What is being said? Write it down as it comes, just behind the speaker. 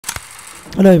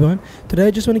Hello everyone, today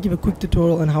I just want to give a quick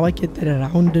tutorial on how I get that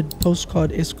rounded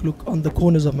postcard-esque look on the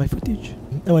corners of my footage.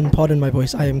 Oh, and pardon my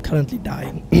voice, I am currently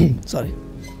dying. Sorry,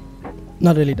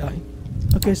 not really dying.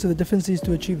 Okay, so the difference is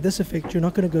to achieve this effect, you're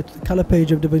not going to go to the color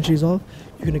page of DaVinci Resolve,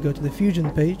 you're going to go to the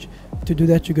fusion page. To do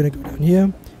that, you're going to go down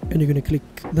here and you're going to click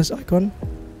this icon,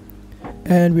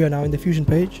 and we are now in the fusion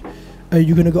page.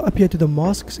 You're going to go up here to the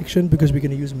mask section because we're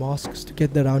going to use masks to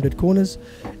get the rounded corners,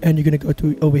 and you're going to go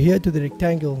to over here to the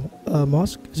rectangle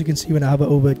mask. As you can see, when I hover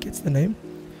over it gets the name.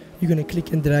 You're going to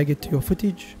click and drag it to your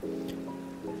footage,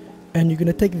 and you're going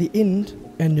to take the end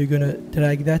and you're going to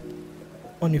drag that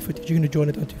on your footage. You're going to join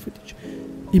it onto your footage.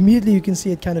 Immediately you can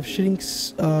see it kind of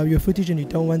shrinks your footage, and you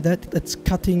don't want that. That's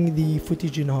cutting the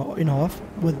footage in half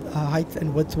with height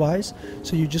and width wise,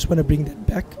 so you just want to bring that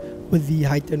back with the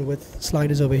height and width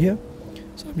sliders over here.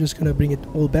 So I'm just going to bring it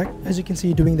all back. As you can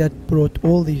see, doing that brought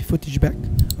all the footage back.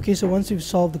 Okay, so once you've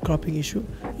solved the cropping issue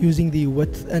using the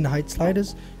width and height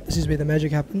sliders, this is where the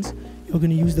magic happens. You're going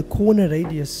to use the corner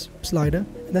radius slider,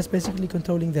 and that's basically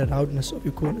controlling the roundness of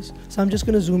your corners. So I'm just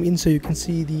going to zoom in so you can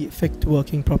see the effect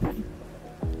working properly.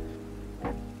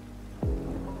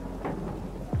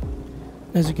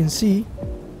 As you can see,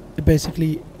 it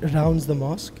basically rounds the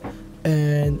mask,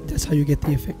 and that's how you get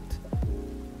the effect.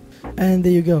 And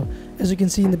there you go. As you can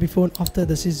see in the before and after,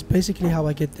 this is basically how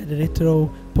I get that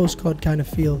retro postcard kind of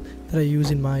feel that I use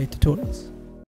in my tutorials.